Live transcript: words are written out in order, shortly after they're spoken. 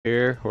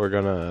Here we're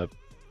gonna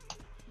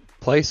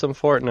play some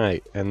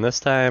Fortnite, and this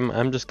time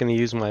I'm just gonna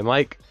use my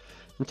mic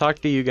and talk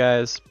to you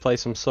guys, play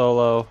some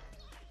solo,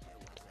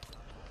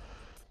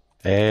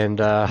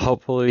 and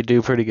hopefully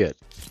do pretty good.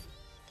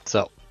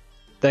 So,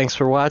 thanks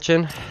for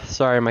watching.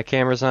 Sorry my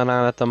camera's not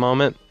on at the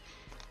moment.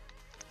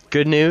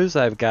 Good news,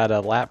 I've got a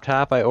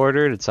laptop I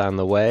ordered, it's on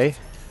the way.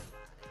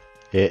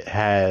 It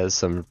has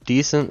some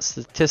decent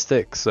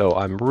statistics, so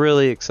I'm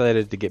really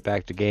excited to get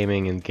back to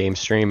gaming and game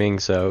streaming,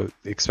 so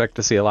expect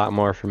to see a lot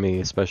more from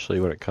me, especially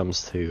when it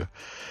comes to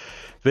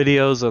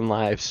videos and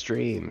live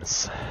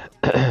streams.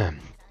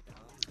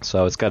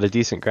 So it's got a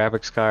decent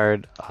graphics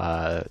card.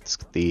 It's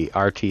the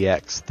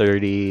RTX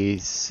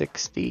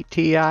 3060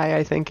 Ti,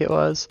 I think it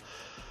was.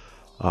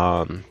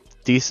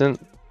 Decent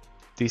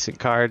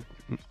card.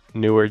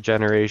 Newer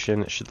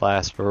generation, it should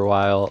last for a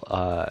while.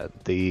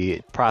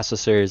 The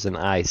processor is an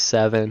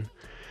i7,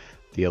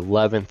 the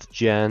 11th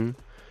gen,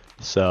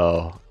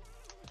 so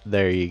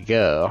there you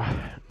go.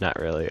 Not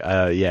really.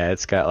 Yeah,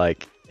 it's got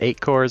like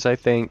 8 cores, I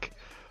think.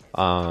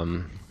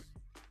 Wi-Fi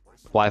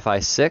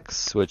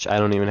 6, which I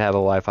don't even have a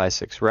Wi-Fi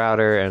 6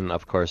 router, and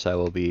of course I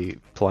will be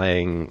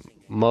playing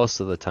most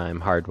of the time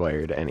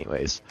hardwired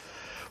anyways,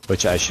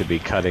 which I should be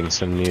cutting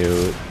some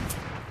new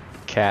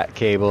cat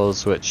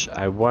cables, which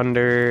I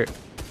wonder.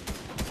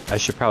 I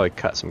should probably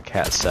cut some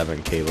Cat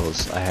 7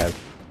 cables. I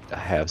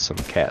have some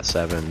Cat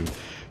 7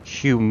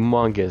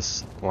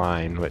 humongous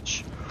line,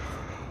 which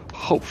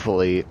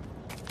hopefully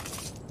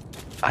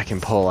I can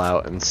pull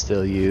out and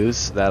still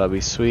use. That'll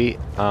be sweet.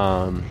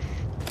 I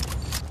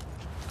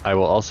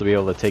will also be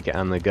able to take it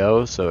on the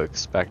go, so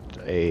expect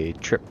a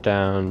trip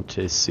down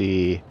to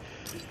see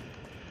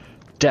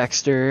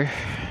Dexter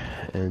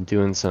and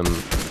doing some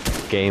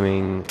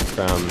gaming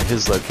from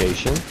his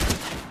location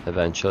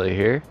eventually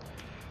here.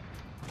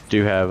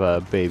 Do have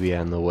a baby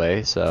on the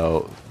way,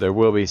 so there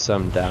will be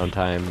some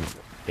downtime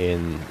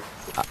in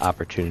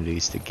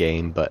opportunities to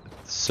game, but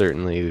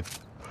certainly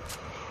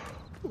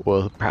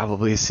we'll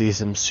probably see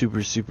some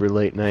super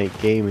late night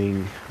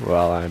gaming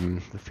while I'm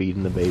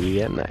feeding the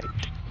baby at night.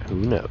 Who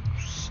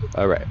knows?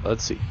 Alright,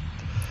 let's see.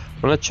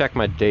 I'm gonna check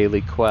my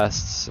daily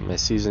quests. My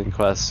season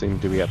quests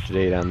seem to be up to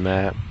date on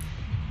that.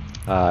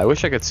 I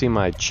wish I could see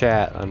my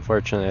chat.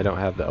 Unfortunately, I don't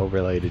have the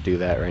overlay to do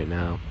that right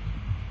now.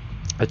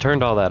 I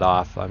turned all that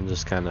off. I'm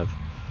just kind of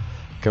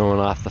going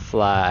off the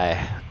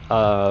fly.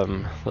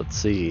 Let's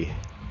see.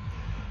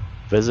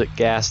 Visit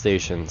gas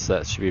stations.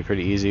 That should be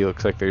pretty easy.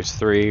 Looks like there's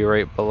 3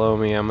 right below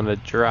me. I'm gonna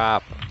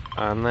drop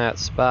on that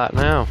spot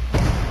now.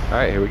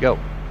 Alright, here we go.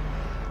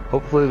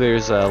 Hopefully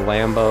there's a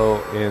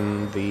Lambo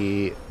in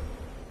the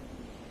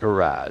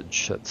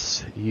garage.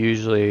 That's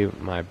usually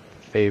my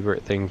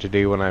favorite thing to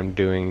do when I'm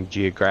doing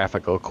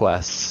geographical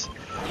quests.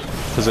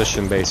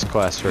 Position-based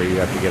quests where you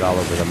have to get all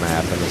over the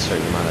map in a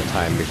certain amount of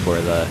time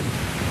before the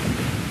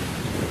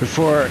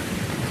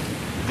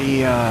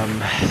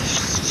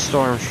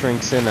storm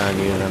shrinks in on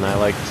you, and then I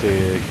like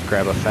to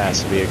grab a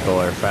fast vehicle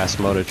or fast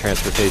mode of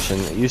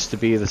transportation. It used to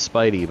be the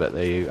Spidey, but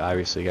they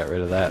obviously got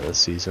rid of that this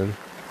season,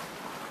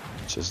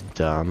 which is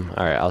dumb.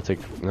 Alright, I'll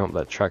take... Nope,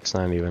 that truck's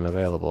not even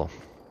available.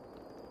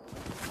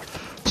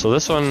 So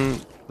this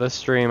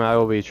stream I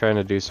will be trying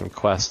to do some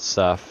quest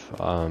stuff.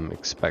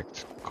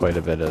 Expect quite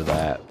a bit of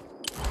that.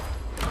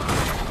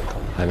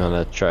 I'm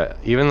gonna try,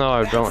 even though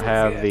I don't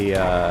have the,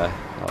 oh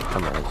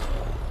come on.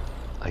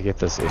 I get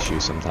this issue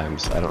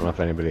sometimes. I don't know if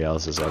anybody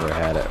else has ever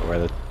had it, where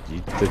the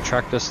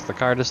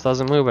car just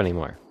doesn't move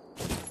anymore.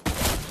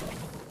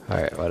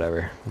 Alright,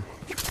 whatever.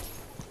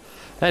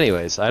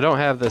 Anyways, I don't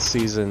have this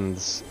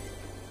season's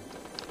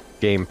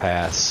Game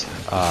Pass.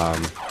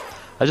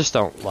 I just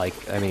don't like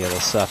any of the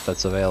stuff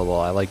that's available.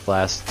 I like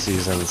last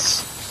season's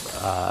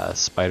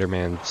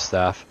Spider-Man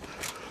stuff.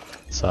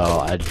 So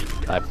I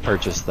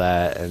purchased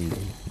that and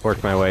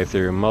worked my way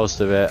through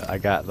most of it. I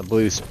got the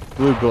blue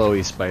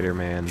glowy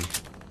Spider-Man,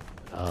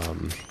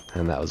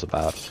 and that was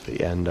about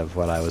the end of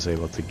what I was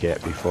able to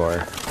get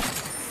before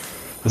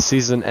the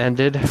season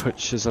ended,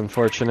 which is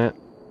unfortunate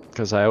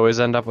because I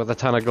always end up with a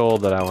ton of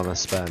gold that I want to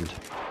spend.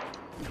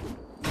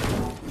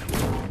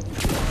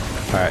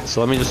 Alright,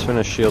 so let me just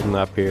finish shielding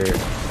up here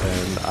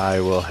and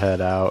I will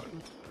head out.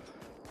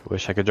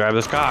 Wish I could drive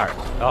this car.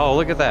 Oh,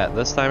 look at that.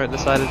 This time it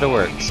decided to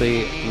work.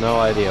 See, no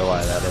idea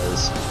why that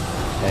is.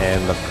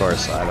 And of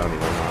course, I don't even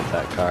want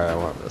that car. I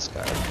want this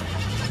car.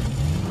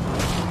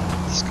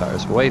 This car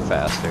is way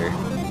faster.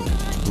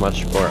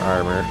 Much more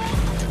armor.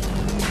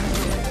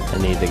 I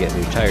need to get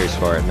new tires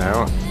for it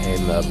now.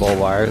 And the bull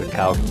wire, the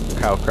cow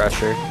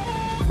crusher.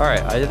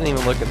 Alright, I didn't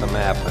even look at the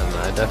map, and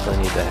I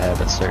definitely need to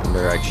head a certain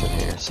direction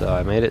here. So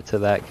I made it to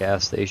that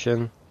gas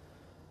station.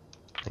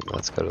 I think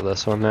let's go to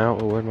this one now.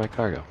 Oh, where'd my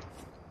car go?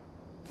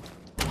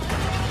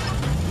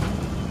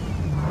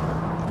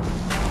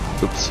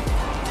 Oops.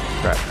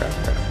 Crap.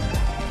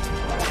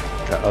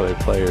 Got other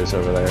players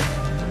over there.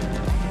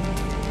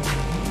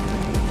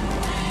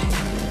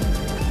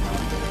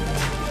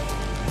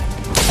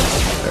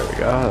 There we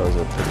go. That was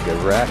a pretty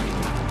good wreck.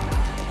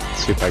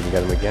 Let's see if I can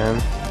get him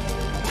again.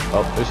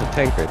 Oh, there's a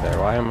tank right there.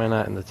 Why am I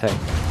not in the tank?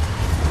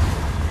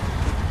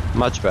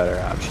 Much better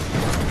option.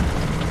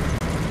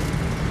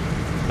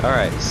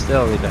 Alright,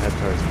 still need to head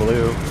towards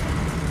blue.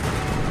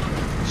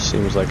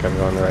 Seems like I'm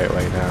going the right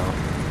way now.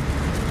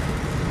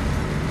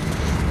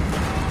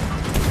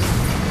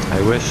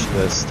 I wish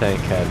this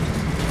tank had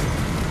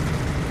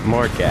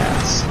more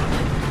gas.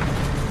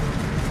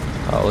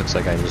 Oh, it looks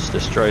like I just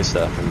destroy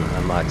stuff and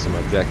unlock some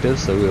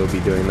objectives, so we'll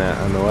be doing that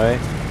on the way.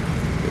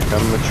 Here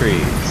come the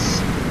trees.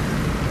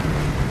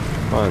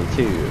 1,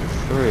 2,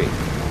 3.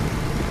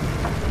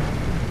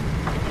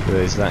 Do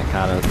these not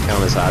count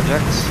as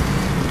objects?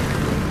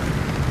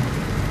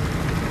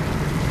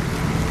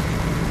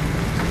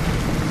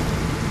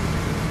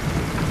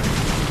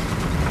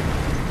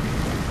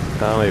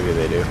 Oh, maybe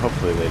they do.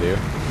 Hopefully they do.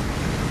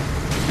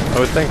 I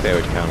would think they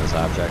would count as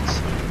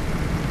objects.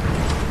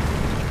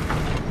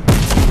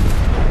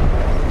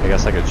 I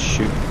guess I could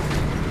shoot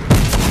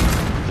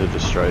to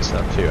destroy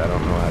stuff too. I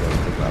don't know why I didn't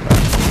think about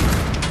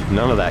that.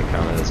 None of that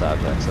counted as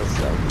objects. That's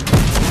dumb.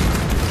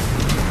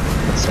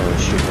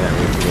 Someone's shooting at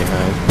me from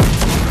behind.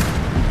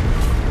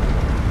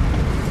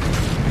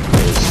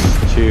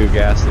 There's 2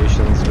 gas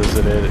stations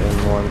visited in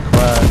one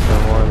quest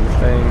or one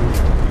thing.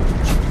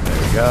 There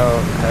we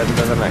go. Heading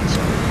to the next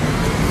one.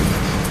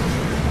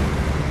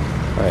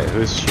 Alright,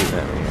 who's shooting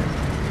at me here?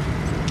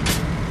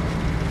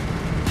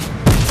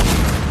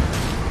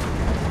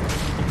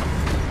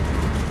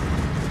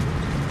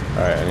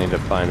 Alright, I need to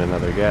find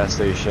another gas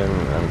station.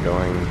 I'm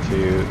going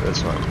to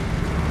this one.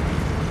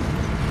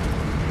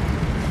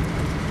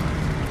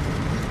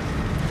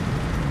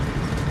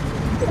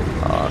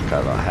 Oh, I've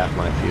got about half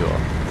my fuel.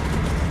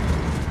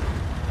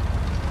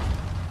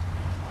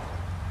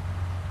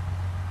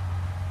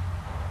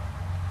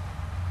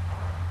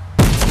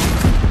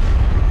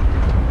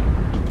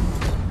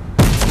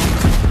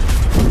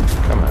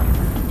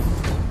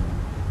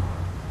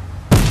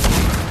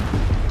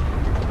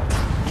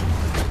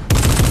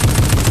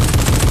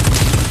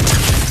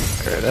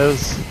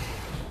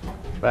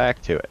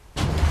 Back to it.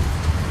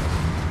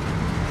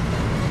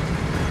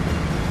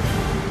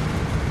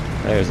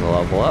 There's a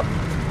level up.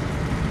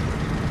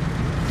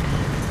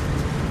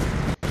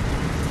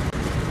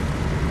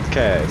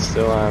 Okay,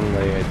 still on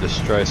the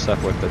destroy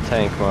stuff with the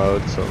tank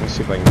mode, so let me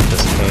see if I can get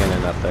this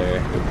cannon up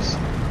there. Oops.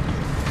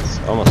 It's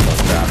almost on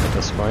drop at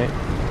this point.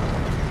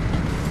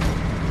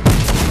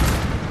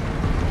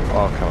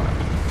 Oh, come on.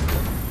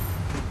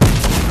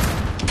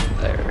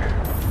 There.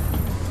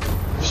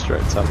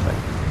 Destroyed something.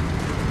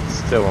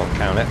 Still won't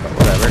count it, but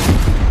whatever.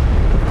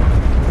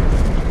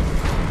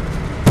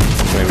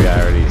 Maybe I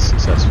already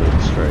successfully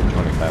destroyed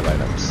 25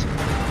 items.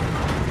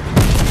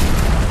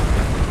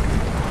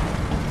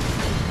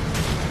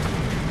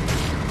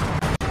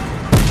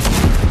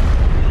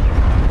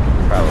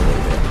 Probably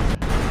did.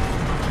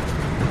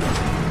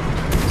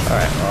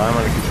 Alright, well I'm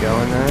gonna keep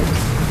going then.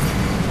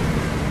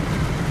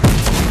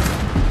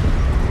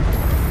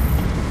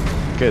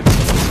 Good,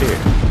 someone's here.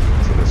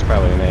 So that's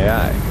probably an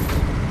AI.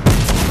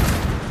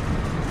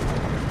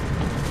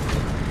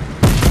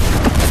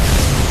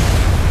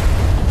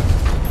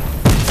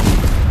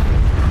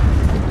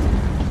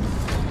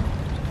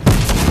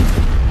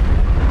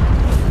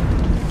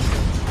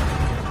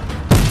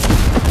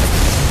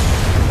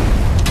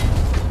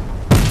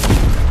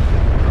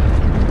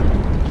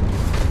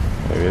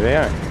 They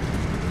are.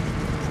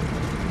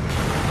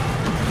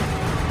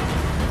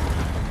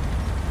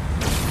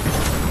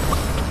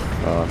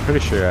 Well, I'm pretty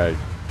sure I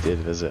did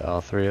visit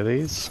all 3 of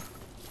these.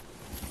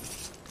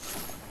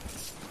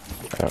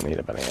 I don't need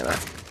a banana.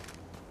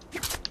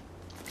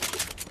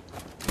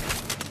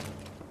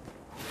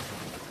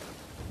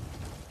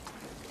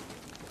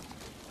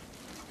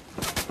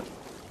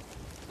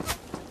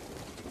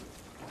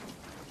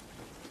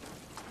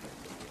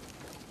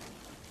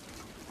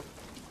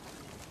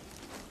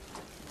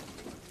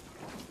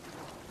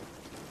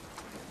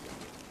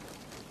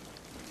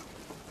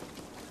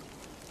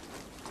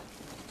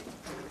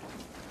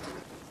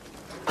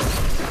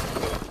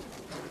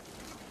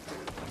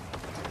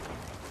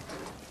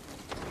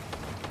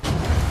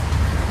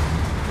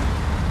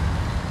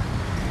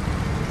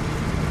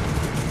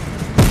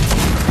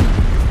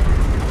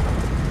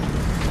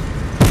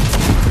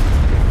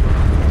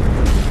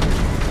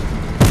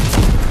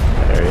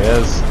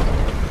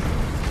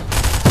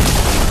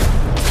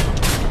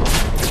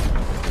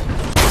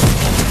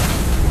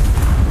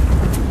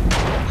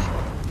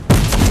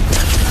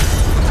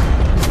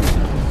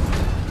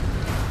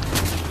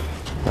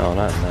 No,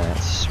 not in that.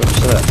 Switch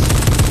to this.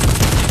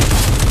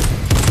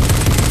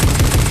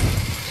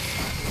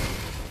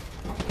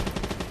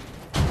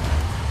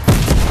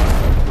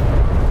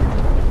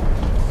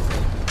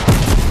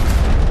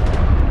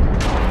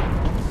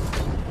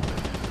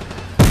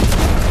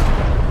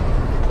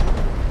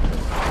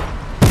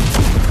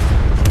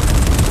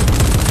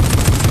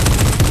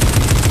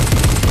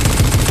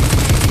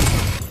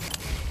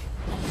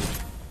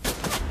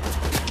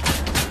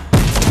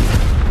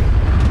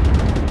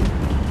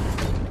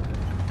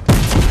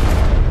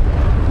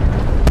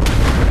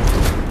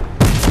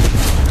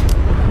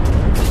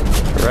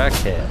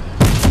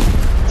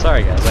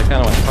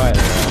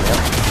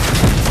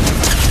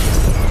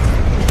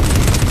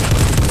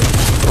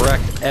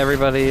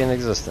 everybody in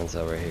existence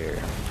over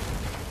here.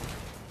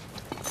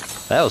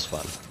 That was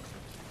fun.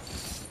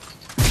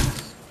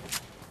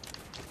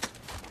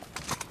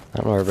 I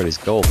don't know where everybody's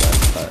gold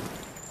went, but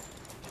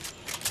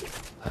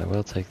I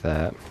will take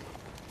that.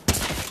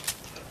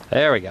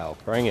 There we go.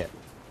 Bring it.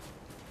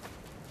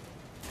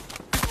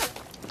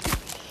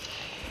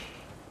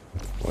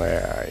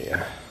 Where are you?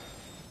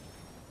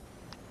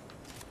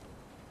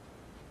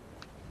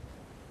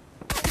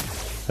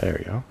 There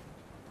we go.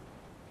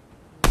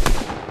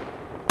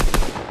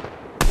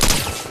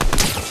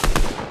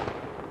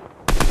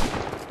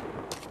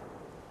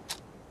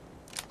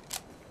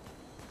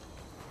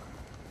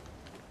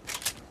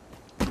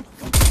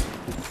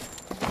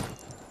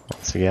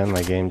 Once again,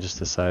 my game just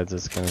decides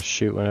it's gonna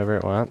shoot whenever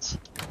it wants.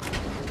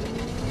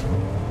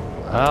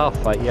 I'll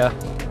fight ya.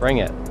 Bring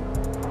it.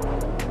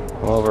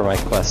 I'm over my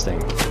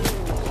questing.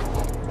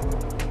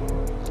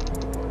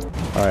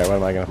 Alright, what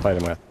am I gonna fight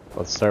him with?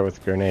 Let's start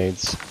with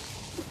grenades.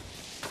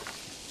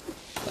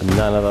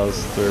 None of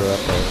those threw up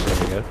there.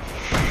 Really good.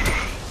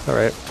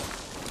 Alright.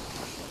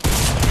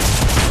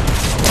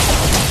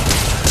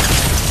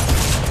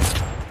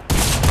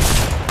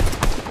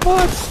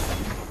 What?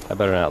 I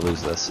better not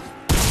lose this.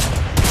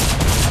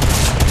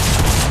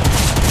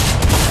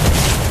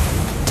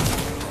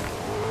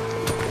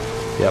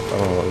 Yep, I'm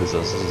gonna lose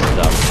this. This is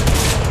dumb.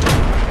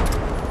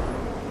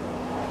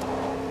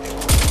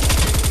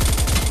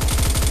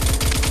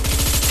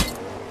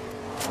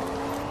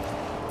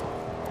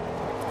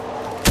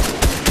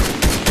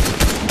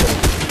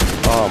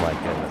 Oh my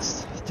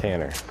goodness,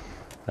 Tanner.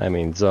 I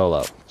mean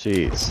Zolo.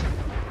 Jeez.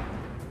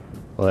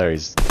 Well, there,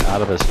 he's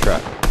out of his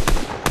truck.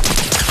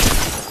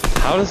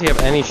 How does he have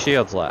any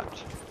shields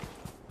left?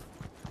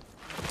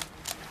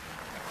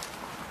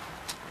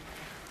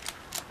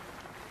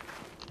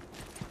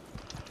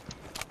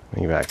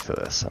 Let me back to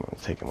this. I'm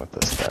gonna take him with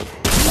this gun.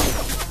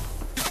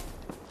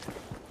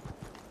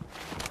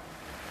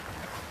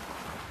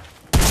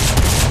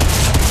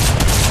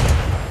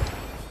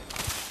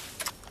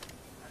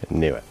 I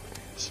knew it.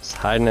 He's just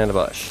hiding in a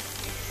bush.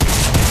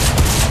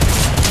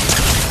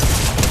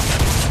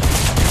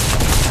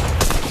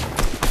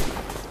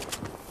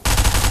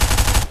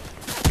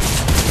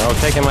 No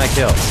taking my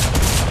kills.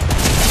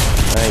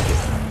 Thank you.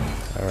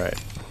 Alright.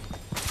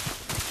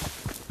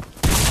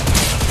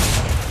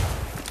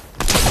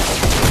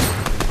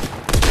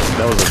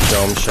 That was a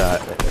dome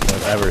shot if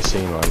I've ever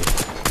seen one.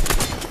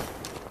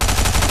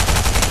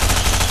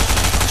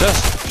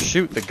 Just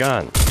shoot the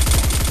gun.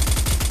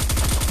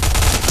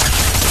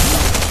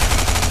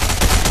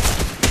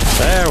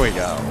 There we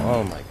go.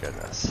 Oh my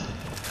goodness.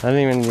 I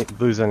didn't even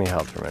lose any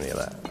health from any of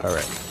that.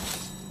 Alright.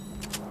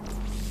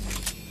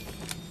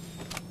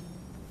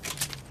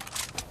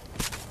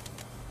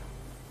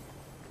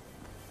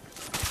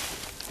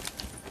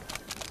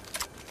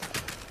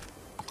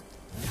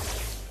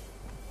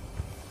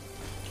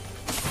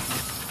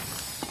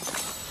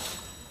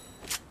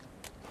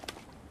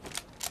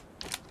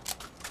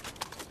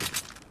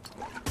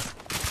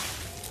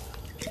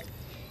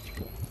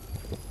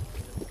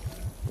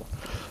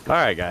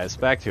 Alright guys,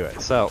 back to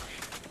it. So,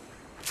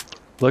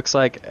 looks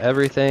like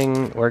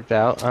everything worked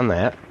out on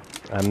that.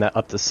 I'm now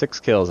up to 6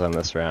 kills on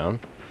this round.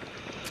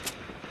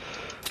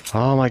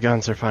 All my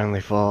guns are finally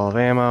full of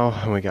ammo,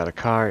 and we got a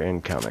car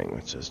incoming,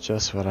 which is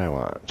just what I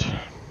want.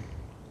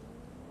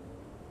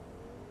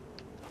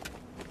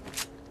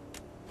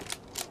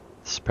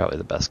 This is probably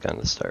the best gun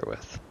to start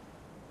with.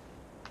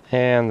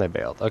 And they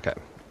bailed. Okay,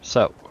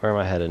 so where am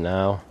I headed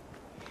now?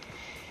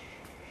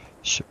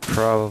 Should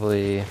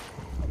probably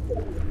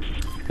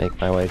make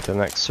my way to the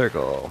next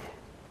circle.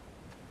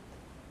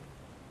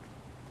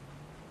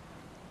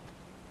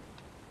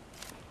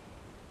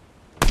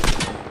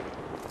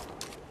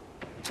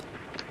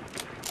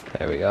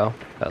 There we go.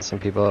 Got some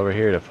people over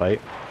here to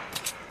fight.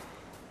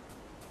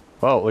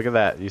 Whoa, look at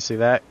that. You see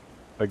that?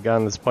 A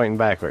gun that's pointing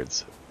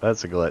backwards.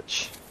 That's a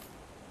glitch.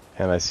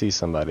 And I see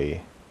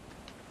somebody.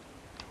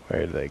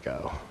 Where did they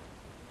go?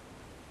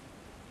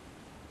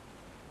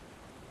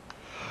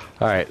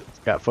 Alright,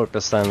 got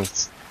focused on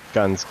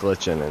guns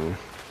glitching and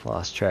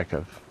lost track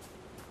of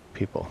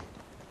people.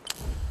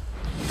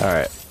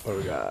 Alright, what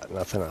we got?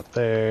 Nothing up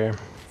there.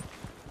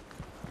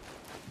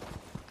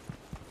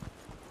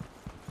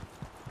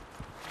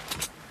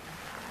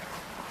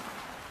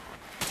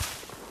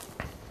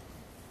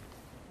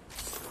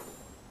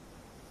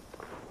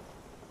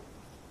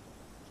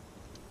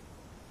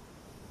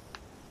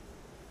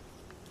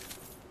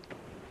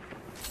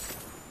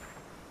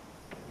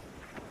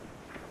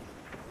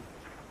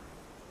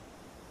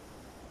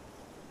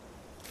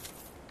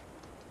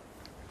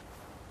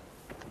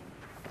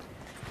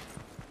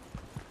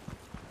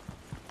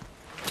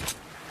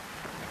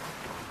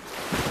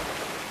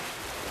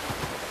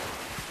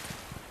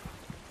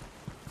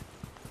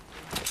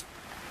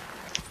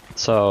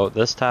 So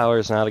this tower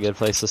is not a good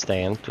place to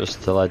stand,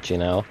 just to let you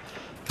know,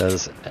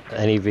 because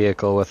any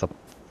vehicle with a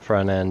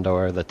front end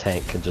or the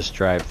tank could just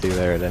drive through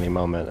there at any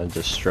moment and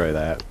destroy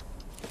that.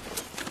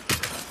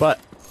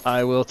 But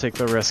I will take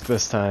the risk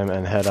this time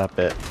and head up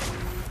it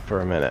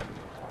for a minute.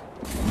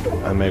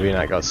 Maybe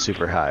not go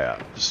super high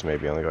up. Just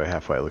maybe only go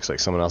halfway. It looks like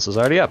someone else is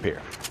already up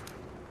here.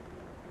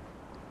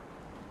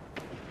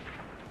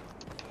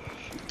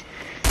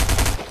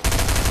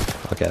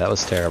 Okay, that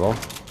was terrible.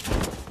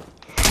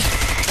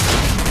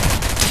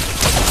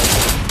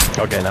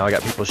 Okay, now I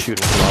got people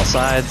shooting from all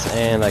sides,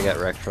 and I got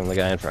wrecked from the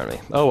guy in front of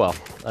me. Oh well,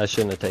 I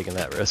shouldn't have taken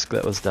that risk.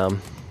 That was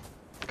dumb.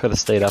 Could have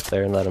stayed up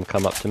there and let him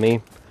come up to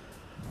me.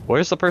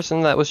 Where's the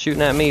person that was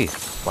shooting at me?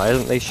 Why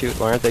aren't they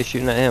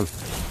shooting at him?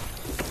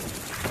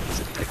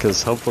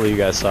 Because hopefully you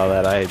guys saw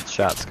that I had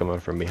shots coming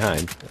from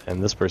behind,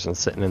 and this person's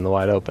sitting in the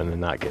wide open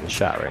and not getting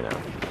shot right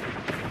now.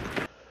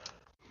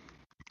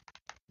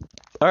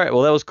 Alright,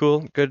 well that was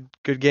cool. Good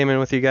gaming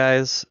with you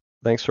guys.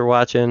 Thanks for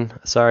watching.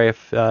 Sorry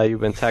if you've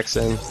been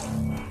texting.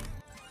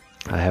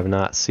 I have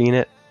not seen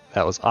it.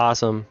 That was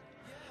awesome.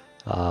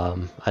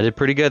 I did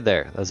pretty good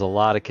there. That was a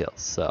lot of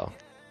kills, so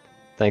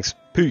thanks.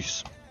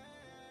 Peace.